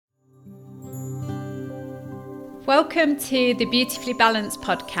Welcome to the Beautifully Balanced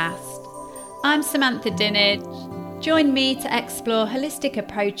podcast. I'm Samantha Dinage. Join me to explore holistic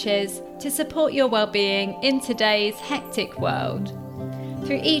approaches to support your well-being in today's hectic world.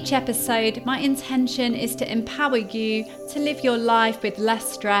 Through each episode, my intention is to empower you to live your life with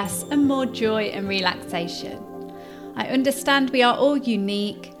less stress and more joy and relaxation. I understand we are all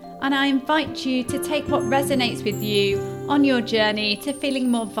unique, and I invite you to take what resonates with you on your journey to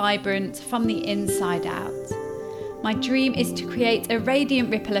feeling more vibrant from the inside out. My dream is to create a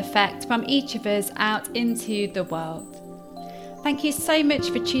radiant ripple effect from each of us out into the world. Thank you so much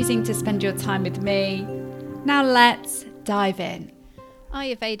for choosing to spend your time with me. Now let's dive in.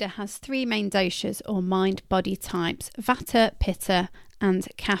 Ayurveda has three main doshas or mind-body types: Vata, Pitta and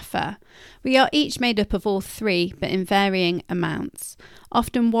Kapha. We are each made up of all three, but in varying amounts.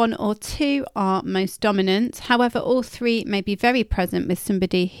 Often one or two are most dominant. However, all three may be very present with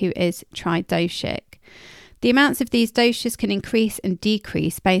somebody who is tridoshic. The amounts of these doshas can increase and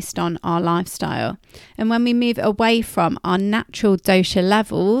decrease based on our lifestyle. And when we move away from our natural dosha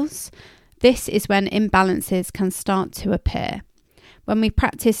levels, this is when imbalances can start to appear. When we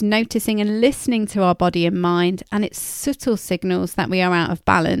practice noticing and listening to our body and mind and its subtle signals that we are out of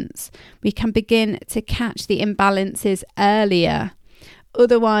balance, we can begin to catch the imbalances earlier.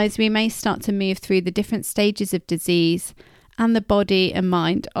 Otherwise, we may start to move through the different stages of disease and the body and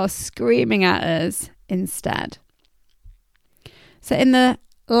mind are screaming at us instead. So in the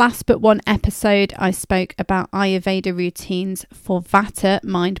last but one episode, I spoke about Ayurveda routines for Vata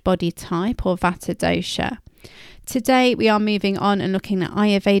mind-body type or Vata dosha. Today we are moving on and looking at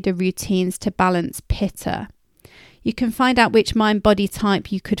Ayurveda routines to balance Pitta. You can find out which mind-body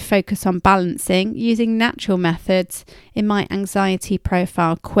type you could focus on balancing using natural methods in my anxiety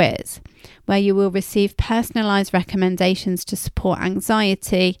profile quiz, where you will receive personalised recommendations to support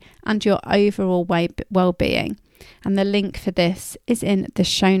anxiety and your overall well-being. And the link for this is in the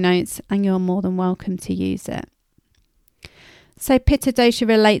show notes and you're more than welcome to use it. So Pitta dosha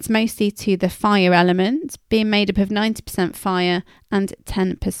relates mostly to the fire element, being made up of 90% fire and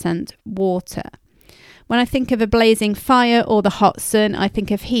 10% water. When I think of a blazing fire or the hot sun, I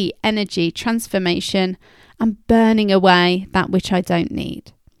think of heat, energy, transformation, and burning away that which I don't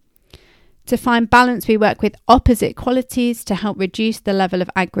need. To find balance, we work with opposite qualities to help reduce the level of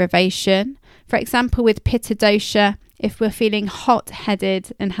aggravation. For example, with Pitta dosha, if we're feeling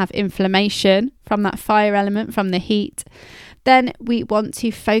hot-headed and have inflammation from that fire element, from the heat, then we want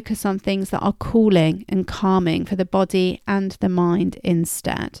to focus on things that are cooling and calming for the body and the mind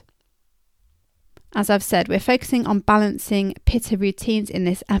instead. As I've said, we're focusing on balancing Pitta routines in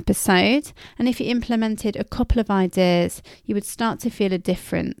this episode, and if you implemented a couple of ideas, you would start to feel a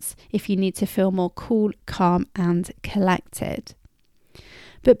difference if you need to feel more cool, calm and collected.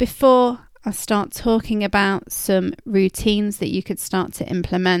 But before I start talking about some routines that you could start to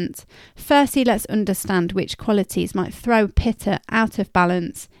implement, firstly let's understand which qualities might throw Pitta out of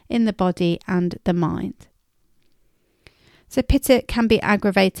balance in the body and the mind. So Pitta can be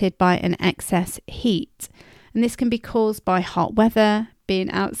aggravated by an excess heat, and this can be caused by hot weather, being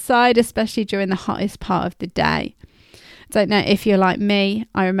outside, especially during the hottest part of the day. I don't know if you're like me.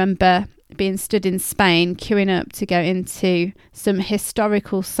 I remember being stood in Spain, queuing up to go into some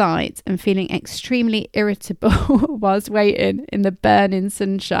historical site and feeling extremely irritable whilst waiting in the burning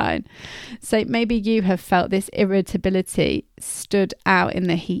sunshine. So maybe you have felt this irritability stood out in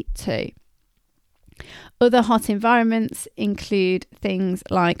the heat too. Other hot environments include things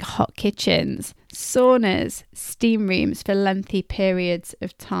like hot kitchens, saunas, steam rooms for lengthy periods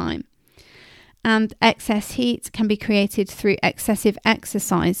of time. And excess heat can be created through excessive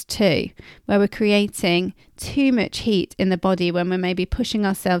exercise too, where we're creating too much heat in the body when we're maybe pushing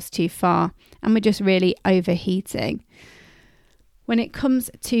ourselves too far and we're just really overheating. When it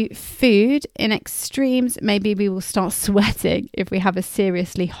comes to food, in extremes, maybe we will start sweating if we have a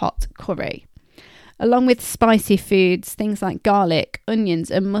seriously hot curry. Along with spicy foods, things like garlic,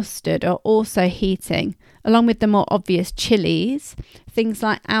 onions and mustard are also heating. Along with the more obvious chilies, things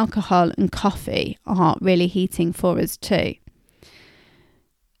like alcohol and coffee are really heating for us too.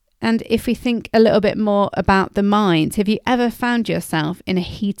 And if we think a little bit more about the mind, have you ever found yourself in a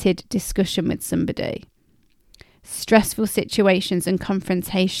heated discussion with somebody? Stressful situations and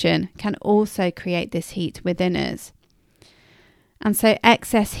confrontation can also create this heat within us. And so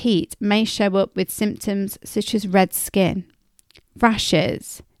excess heat may show up with symptoms such as red skin,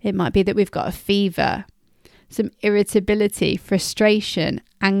 rashes. It might be that we've got a fever, some irritability, frustration,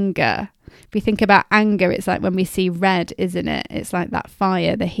 anger. If we think about anger, it's like when we see red, isn't it? It's like that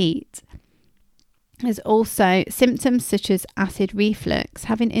fire, the heat. There's also symptoms such as acid reflux,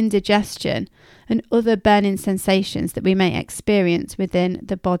 having indigestion, and other burning sensations that we may experience within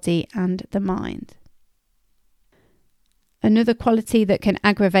the body and the mind. Another quality that can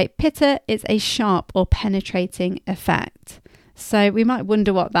aggravate Pitta is a sharp or penetrating effect. So we might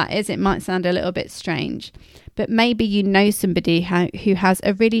wonder what that is. It might sound a little bit strange, but maybe you know somebody who has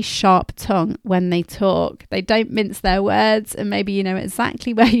a really sharp tongue when they talk. They don't mince their words, and maybe you know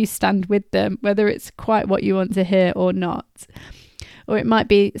exactly where you stand with them, whether it's quite what you want to hear or not. Or it might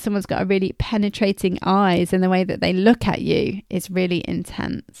be someone's got a really penetrating eyes, and the way that they look at you is really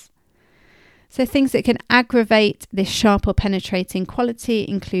intense. So things that can aggravate this sharp or penetrating quality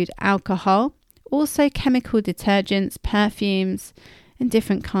include alcohol, also chemical detergents, perfumes, and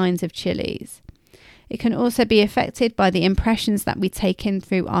different kinds of chilies. It can also be affected by the impressions that we take in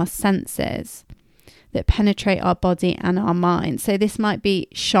through our senses that penetrate our body and our mind. So this might be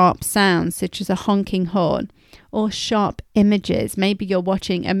sharp sounds such as a honking horn, or sharp images. Maybe you're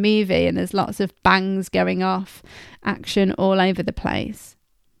watching a movie and there's lots of bangs going off, action all over the place.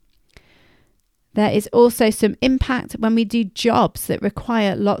 There is also some impact when we do jobs that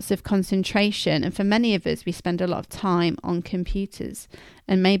require lots of concentration. And for many of us, we spend a lot of time on computers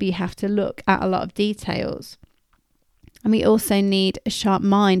and maybe have to look at a lot of details. And we also need a sharp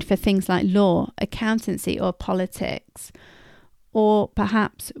mind for things like law, accountancy, or politics, or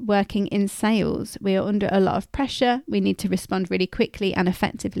perhaps working in sales. We are under a lot of pressure. We need to respond really quickly and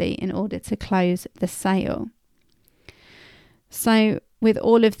effectively in order to close the sale. So with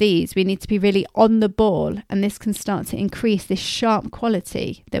all of these, we need to be really on the ball, and this can start to increase this sharp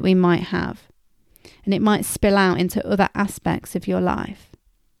quality that we might have. And it might spill out into other aspects of your life.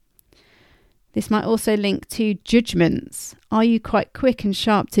 This might also link to judgments. Are you quite quick and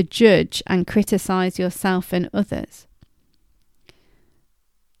sharp to judge and criticize yourself and others?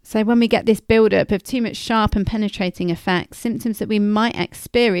 So when we get this build-up of too much sharp and penetrating effects, symptoms that we might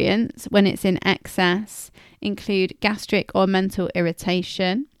experience when it's in excess include gastric or mental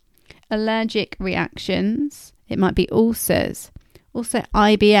irritation, allergic reactions, it might be ulcers, also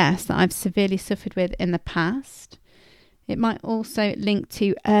IBS that I've severely suffered with in the past. It might also link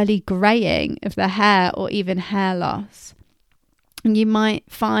to early greying of the hair or even hair loss. And you might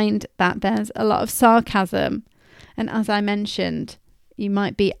find that there's a lot of sarcasm. And as I mentioned, you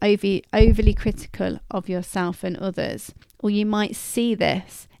might be overly critical of yourself and others, or you might see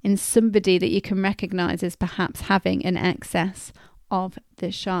this in somebody that you can recognise as perhaps having an excess of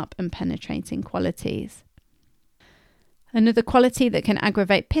the sharp and penetrating qualities. Another quality that can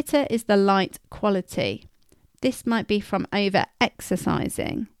aggravate Pitta is the light quality. This might be from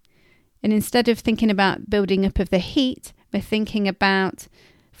over-exercising. And instead of thinking about building up of the heat, we're thinking about,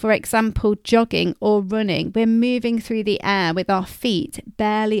 for example, jogging or running. We're moving through the air with our feet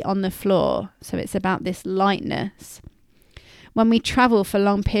barely on the floor. So it's about this lightness. When we travel for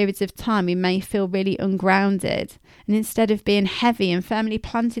long periods of time, we may feel really ungrounded. And instead of being heavy and firmly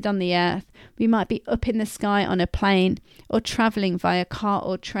planted on the earth, we might be up in the sky on a plane or travelling via car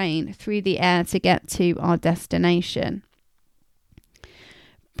or train through the air to get to our destination.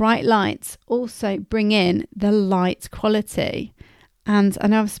 Bright lights also bring in the light quality. And I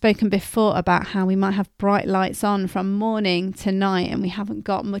know I've spoken before about how we might have bright lights on from morning to night and we haven't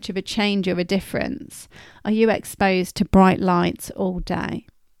got much of a change or a difference. Are you exposed to bright lights all day?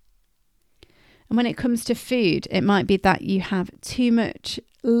 And when it comes to food, it might be that you have too much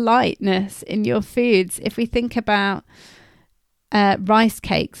lightness in your foods. If we think about rice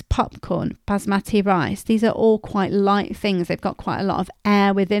cakes, popcorn, basmati rice, these are all quite light things. They've got quite a lot of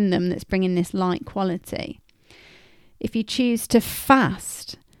air within them that's bringing this light quality. If you choose to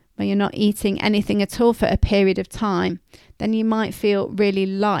fast, where you're not eating anything at all for a period of time, then you might feel really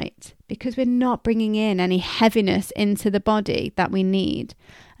light because we're not bringing in any heaviness into the body that we need.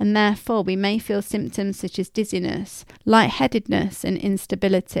 And therefore, we may feel symptoms such as dizziness, lightheadedness, and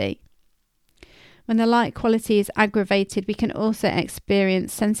instability. When the light quality is aggravated, we can also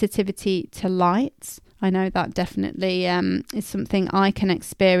experience sensitivity to lights. I know that definitely is something I can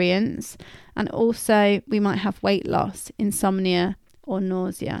experience. And also we might have weight loss, insomnia, or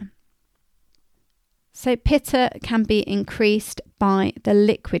nausea. So Pitta can be increased by the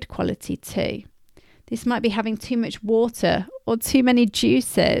liquid quality too. This might be having too much water or too many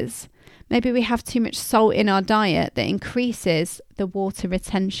juices. Maybe we have too much salt in our diet that increases the water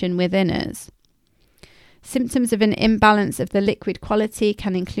retention within us. Symptoms of an imbalance of the liquid quality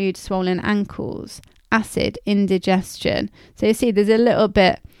can include swollen ankles, acid, indigestion. So you see there's a little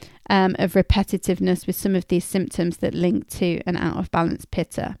bit of repetitiveness with some of these symptoms that link to an out of balance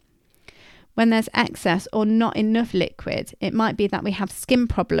Pitta. When there's excess or not enough liquid, it might be that we have skin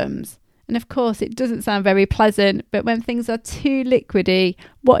problems And of course, it doesn't sound very pleasant, but when things are too liquidy,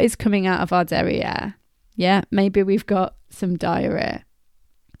 what is coming out of our derriere? Yeah, maybe we've got some diarrhea.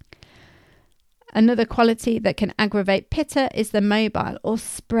 Another quality that can aggravate Pitta is the mobile or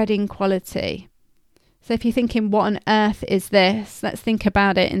spreading quality. So if you're thinking, what on earth is this? Let's think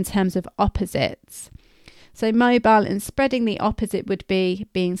about it in terms of opposites. So mobile and spreading, the opposite would be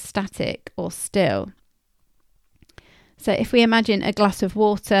being static or still. So if we imagine a glass of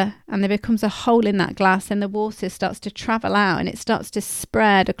water and there becomes a hole in that glass and the water starts to travel out and it starts to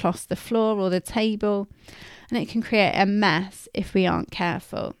spread across the floor or the table, and it can create a mess if we aren't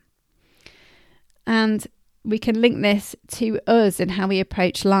careful. And we can link this to us and how we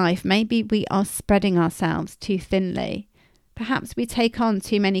approach life. Maybe we are spreading ourselves too thinly. Perhaps we take on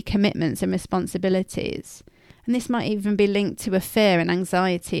too many commitments and responsibilities. And this might even be linked to a fear and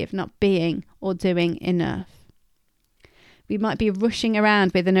anxiety of not being or doing enough. We might be rushing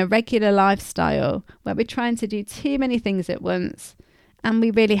around with an irregular lifestyle where we're trying to do too many things at once, and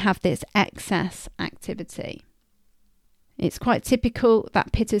we really have this excess activity. It's quite typical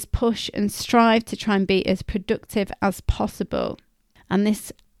that Pittas push and strive to try and be as productive as possible. And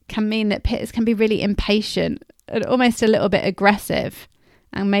this can mean that Pittas can be really impatient and almost a little bit aggressive,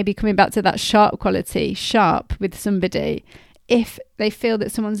 and maybe coming back to that sharp quality, sharp with somebody, if they feel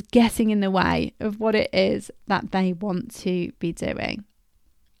that someone's getting in the way of what it is that they want to be doing.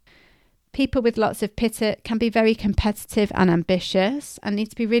 People with lots of Pitta can be very competitive and ambitious and need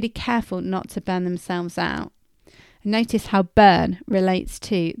to be really careful not to burn themselves out. Notice how burn relates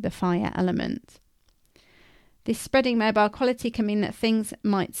to the fire element. This spreading mobile quality can mean that things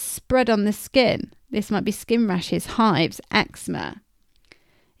might spread on the skin. This might be skin rashes, hives, eczema.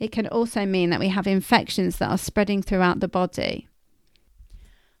 It can also mean that we have infections that are spreading throughout the body.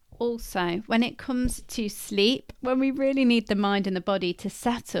 Also, when it comes to sleep, when we really need the mind and the body to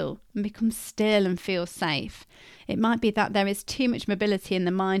settle and become still and feel safe, it might be that there is too much mobility in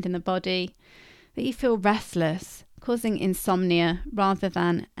the mind and the body, that you feel restless, causing insomnia rather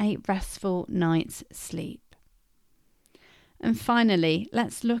than a restful night's sleep. And finally,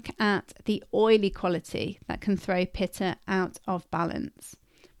 let's look at the oily quality that can throw Pitta out of balance.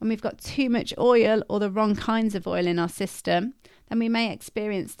 When we've got too much oil or the wrong kinds of oil in our system, then we may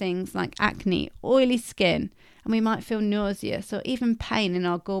experience things like acne, oily skin, and we might feel nauseous or even pain in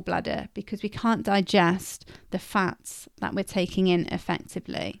our gallbladder because we can't digest the fats that we're taking in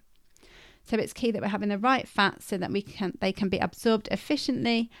effectively. So it's key that we're having the right fats so that they can be absorbed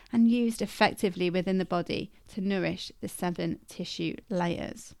efficiently and used effectively within the body to nourish the 7 tissue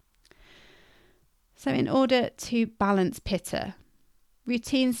layers. So in order to balance Pitta,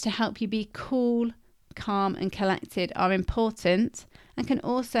 routines to help you be cool, calm and collected are important and can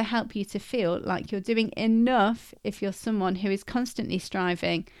also help you to feel like you're doing enough if you're someone who is constantly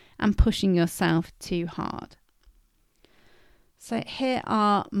striving and pushing yourself too hard. So here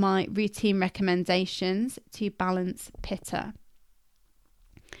are my routine recommendations to balance Pitta.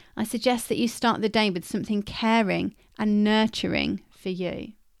 I suggest that you start the day with something caring and nurturing for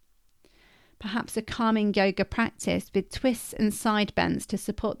you. Perhaps a calming yoga practice with twists and side bends to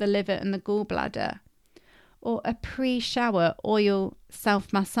support the liver and the gallbladder. Or a pre-shower oil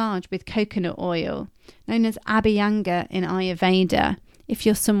self-massage with coconut oil, known as Abhyanga in Ayurveda, if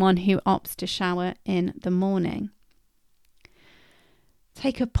you're someone who opts to shower in the morning.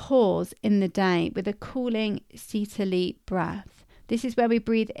 Take a pause in the day with a cooling Sitali breath. This is where we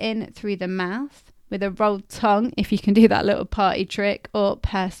breathe in through the mouth with a rolled tongue, if you can do that little party trick, or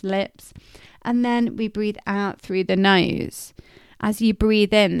pursed lips. And then we breathe out through the nose. As you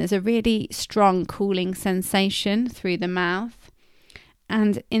breathe in, there's a really strong cooling sensation through the mouth.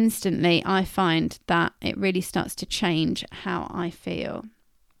 And instantly, I find that it really starts to change how I feel.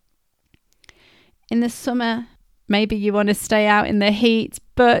 In the summer, maybe you want to stay out in the heat,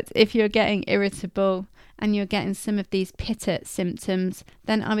 but if you're getting irritable and you're getting some of these Pitta symptoms,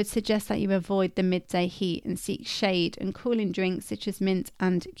 then I would suggest that you avoid the midday heat and seek shade and cooling drinks such as mint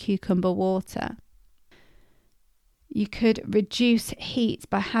and cucumber water. You could reduce heat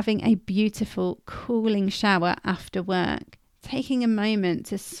by having a beautiful cooling shower after work, taking a moment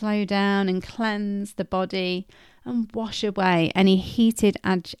to slow down and cleanse the body and wash away any heated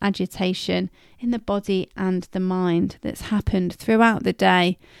agitation in the body and the mind that's happened throughout the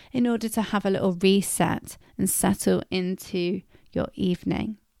day in order to have a little reset and settle into your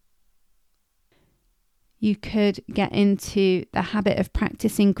evening. You could get into the habit of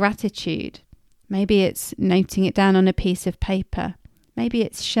practicing gratitude. Maybe it's noting it down on a piece of paper. Maybe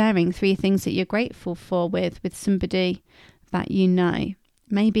it's sharing 3 things that you're grateful for with somebody that you know.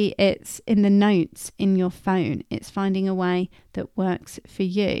 Maybe it's in the notes in your phone. It's finding a way that works for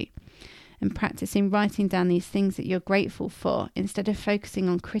you. and practicing writing down these things that you're grateful for instead of focusing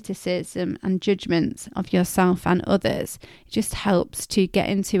on criticism and judgments of yourself and others. It just helps to get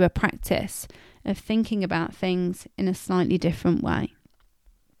into a practice of thinking about things in a slightly different way.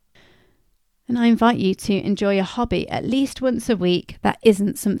 And I invite you to enjoy a hobby at least once a week that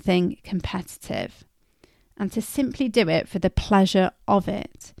isn't something competitive, and to simply do it for the pleasure of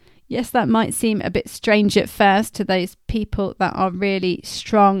it. Yes, that might seem a bit strange at first to those people that are really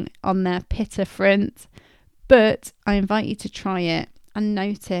strong on their Pitta front, but I invite you to try it and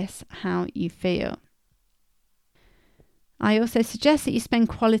notice how you feel. I also suggest that you spend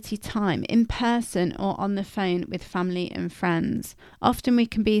quality time in person or on the phone with family and friends. Often we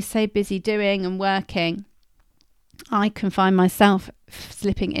can be so busy doing and working. I can find myself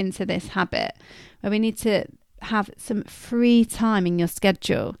slipping into this habit where we need to have some free time in your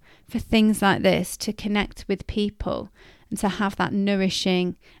schedule for things like this, to connect with people and to have that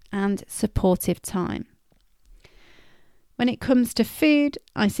nourishing and supportive time. When it comes to food,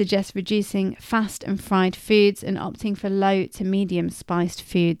 I suggest reducing fast and fried foods and opting for low to medium spiced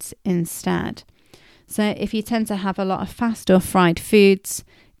foods instead. So if you tend to have a lot of fast or fried foods,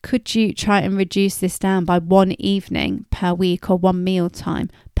 could you try and reduce this down by one evening per week or one meal time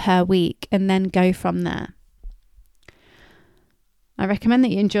per week, and then go from there? I recommend that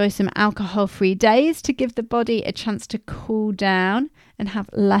you enjoy some alcohol-free days to give the body a chance to cool down and have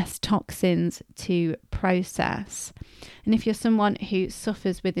less toxins to process. And if you're someone who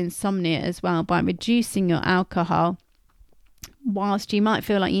suffers with insomnia as well, by reducing your alcohol, whilst you might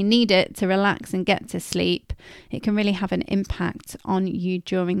feel like you need it to relax and get to sleep, it can really have an impact on you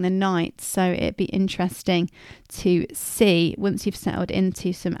during the night. So it'd be interesting to see, once you've settled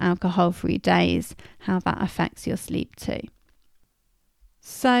into some alcohol-free days, how that affects your sleep too.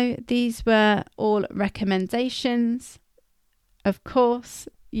 So these were all recommendations. Of course,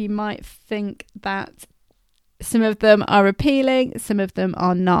 you might think that some of them are appealing, some of them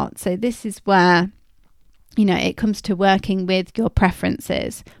are not. So this is where, it comes to working with your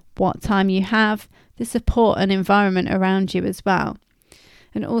preferences, what time you have, the support and environment around you as well.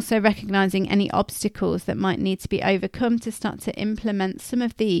 And also recognizing any obstacles that might need to be overcome to start to implement some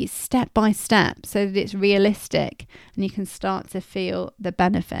of these step by step so that it's realistic and you can start to feel the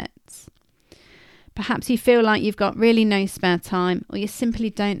benefits. Perhaps you feel like you've got really no spare time, or you simply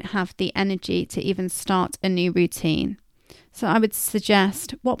don't have the energy to even start a new routine. So I would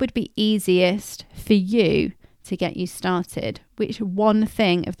suggest what would be easiest for you to get you started. Which one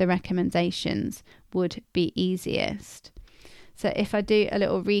thing of the recommendations would be easiest? So if I do a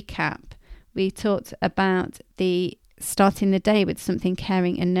little recap, we talked about the starting the day with something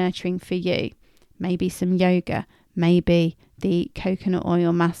caring and nurturing for you. Maybe some yoga, maybe the coconut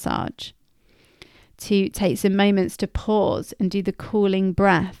oil massage. To take some moments to pause and do the cooling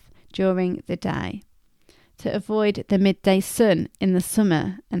breath during the day. To avoid the midday sun in the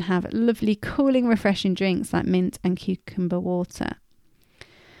summer and have lovely cooling refreshing drinks like mint and cucumber water.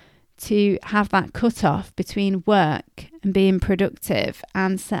 To have that cut off between work and being productive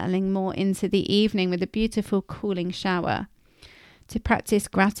and settling more into the evening with a beautiful cooling shower. To practice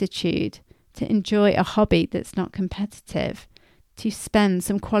gratitude, to enjoy a hobby that's not competitive, to spend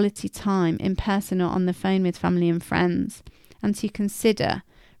some quality time in person or on the phone with family and friends, and to consider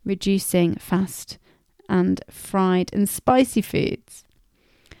reducing fast and fried and spicy foods.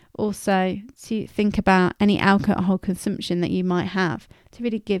 Also, to think about any alcohol consumption that you might have, to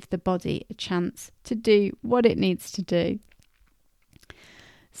really give the body a chance to do what it needs to do.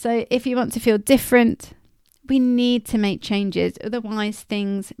 So if you want to feel different, we need to make changes, otherwise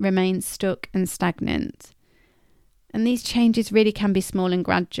things remain stuck and stagnant. And these changes really can be small and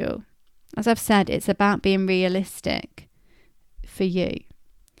gradual. As I've said, it's about being realistic for you.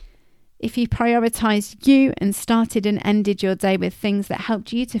 If you prioritised you and started and ended your day with things that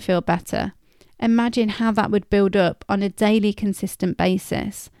helped you to feel better, imagine how that would build up on a daily consistent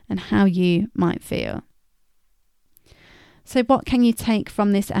basis and how you might feel. So what can you take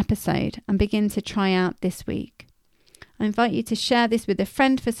from this episode and begin to try out this week? I invite you to share this with a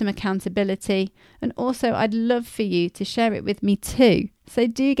friend for some accountability, and also I'd love for you to share it with me too. So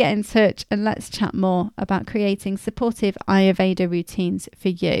do get in touch and let's chat more about creating supportive Ayurveda routines for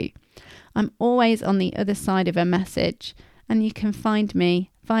you. I'm always on the other side of a message, and you can find me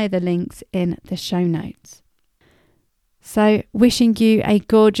via the links in the show notes. So wishing you a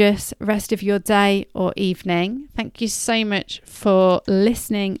gorgeous rest of your day or evening. Thank you so much for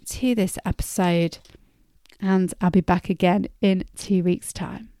listening to this episode, and I'll be back again in 2 weeks'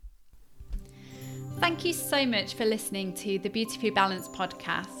 time. Thank you so much for listening to the Beautifully Balanced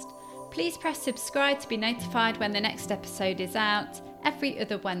podcast. Please press subscribe to be notified when the next episode is out every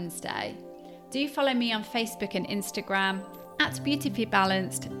other Wednesday. do follow me on Facebook and Instagram at beautifully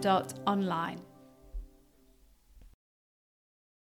balanced.online.